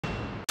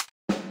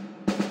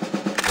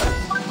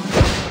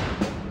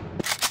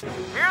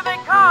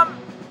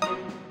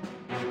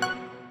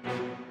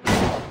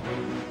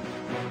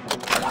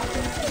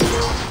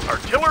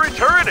Artillery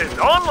turret is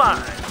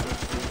online.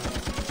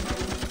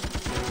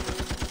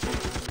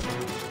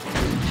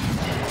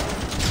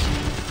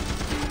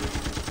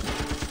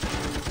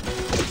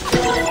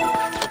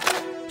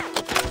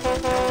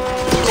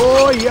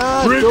 Oh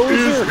yeah,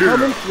 Dozer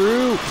coming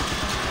through.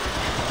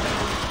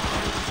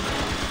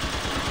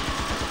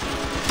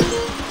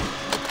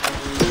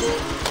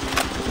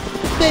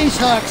 Space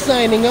Hawk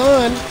signing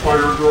on.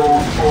 Fire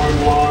drone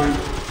online.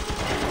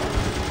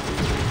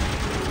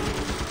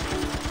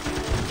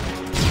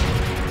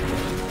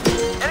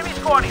 Enemy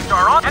squaddies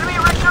are on. Enemy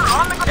Richter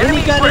on the ground.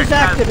 Enemy gun is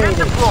activated.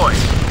 Deployed.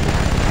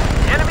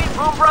 Enemy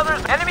Boom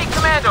Brothers. Enemy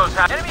Commandos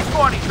have. Enemy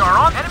squaddies are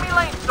on. Enemy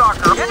Lane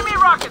Stalker. Enemy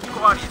Rocket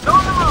Squaddies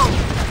on the move.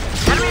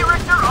 Enemy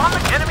Richter on the.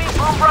 Enemy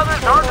Boom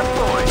Brothers are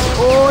deployed.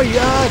 Oh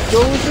yeah,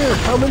 Dozer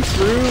coming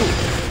through.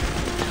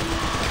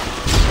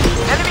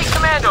 Enemy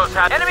Commandos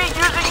have. Enemy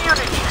using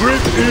unity.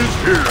 Grid is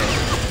here.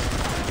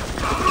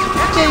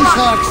 Space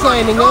Hawk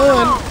signing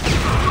on.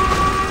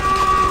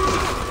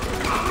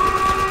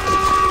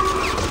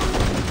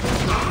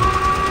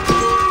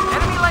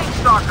 Enemy Lane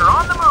Stalker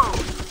on the move.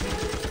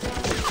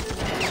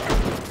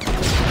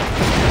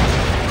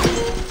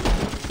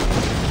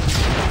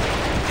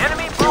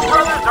 Enemy Boom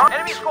Brothers are.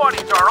 Enemy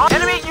squaddies are on.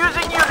 Enemy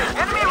using unit.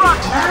 Enemy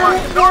rocket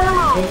squaddies on the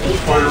move.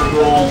 Fire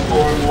drone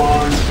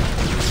online.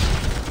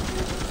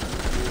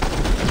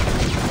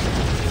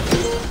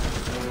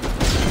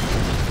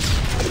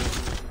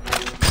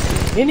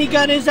 Mini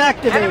gun is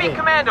activated. Enemy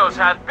Commandos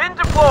has been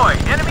deployed.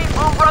 Enemy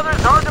Boom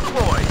Brothers are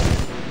deployed.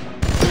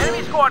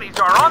 Enemy squaddies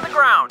are on the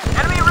ground.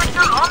 Enemy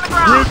Richter on the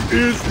ground.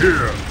 Grid is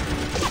here.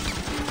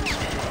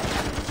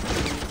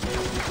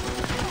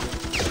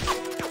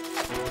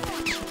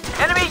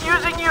 Enemy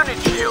using unit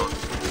shields.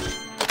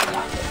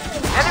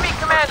 Enemy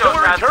Commandos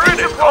has been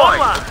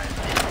deployed.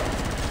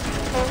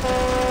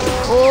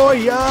 Oh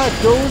yeah,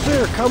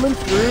 Dozer coming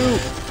through.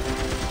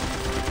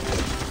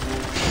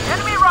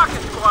 Enemy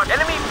rocket squad.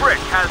 Enemy brick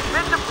has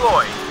been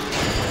deployed.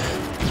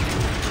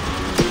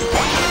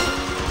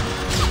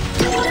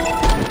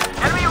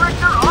 Enemy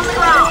Richter on the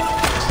ground.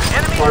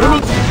 Enemy.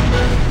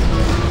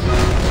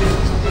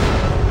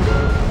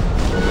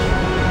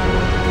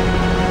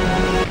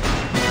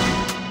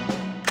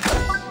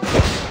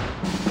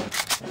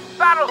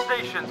 Battle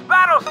stations!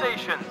 Battle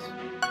stations!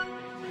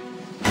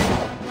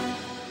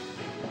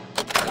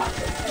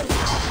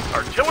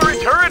 Artillery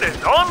turret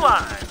is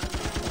online!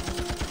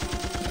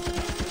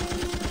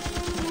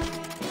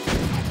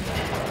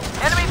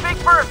 Enemy Big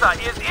Bertha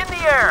is in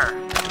the air!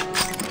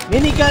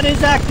 Mini gun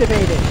is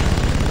activated.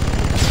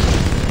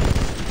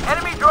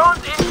 Enemy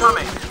drones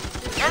incoming!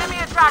 Enemy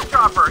attack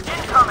chopper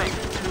incoming!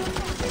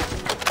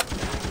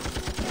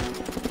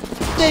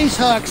 Space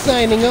Hawk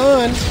signing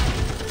on.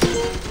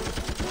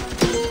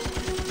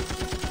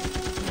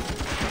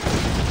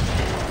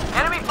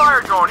 Enemy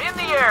fire drone in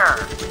the air!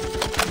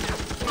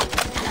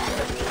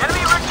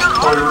 Enemy Richter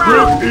on the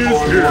ground! Grid is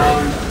here.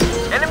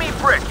 Enemy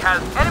brick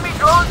has enemy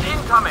drones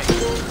incoming!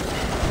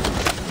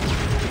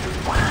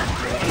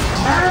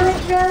 Solid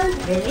drone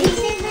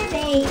releases the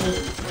baby.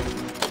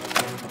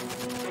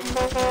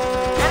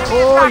 Enemy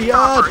Oh attack yeah,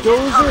 chopper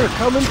Dozer incoming.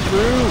 coming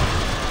through.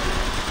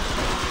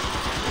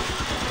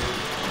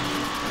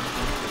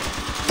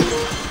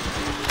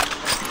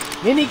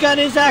 Mini gun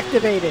is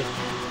activated.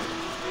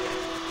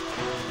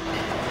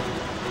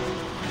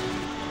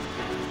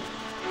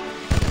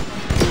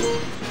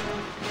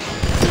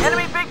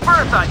 Enemy Big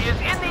Bertha is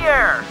in the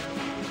air!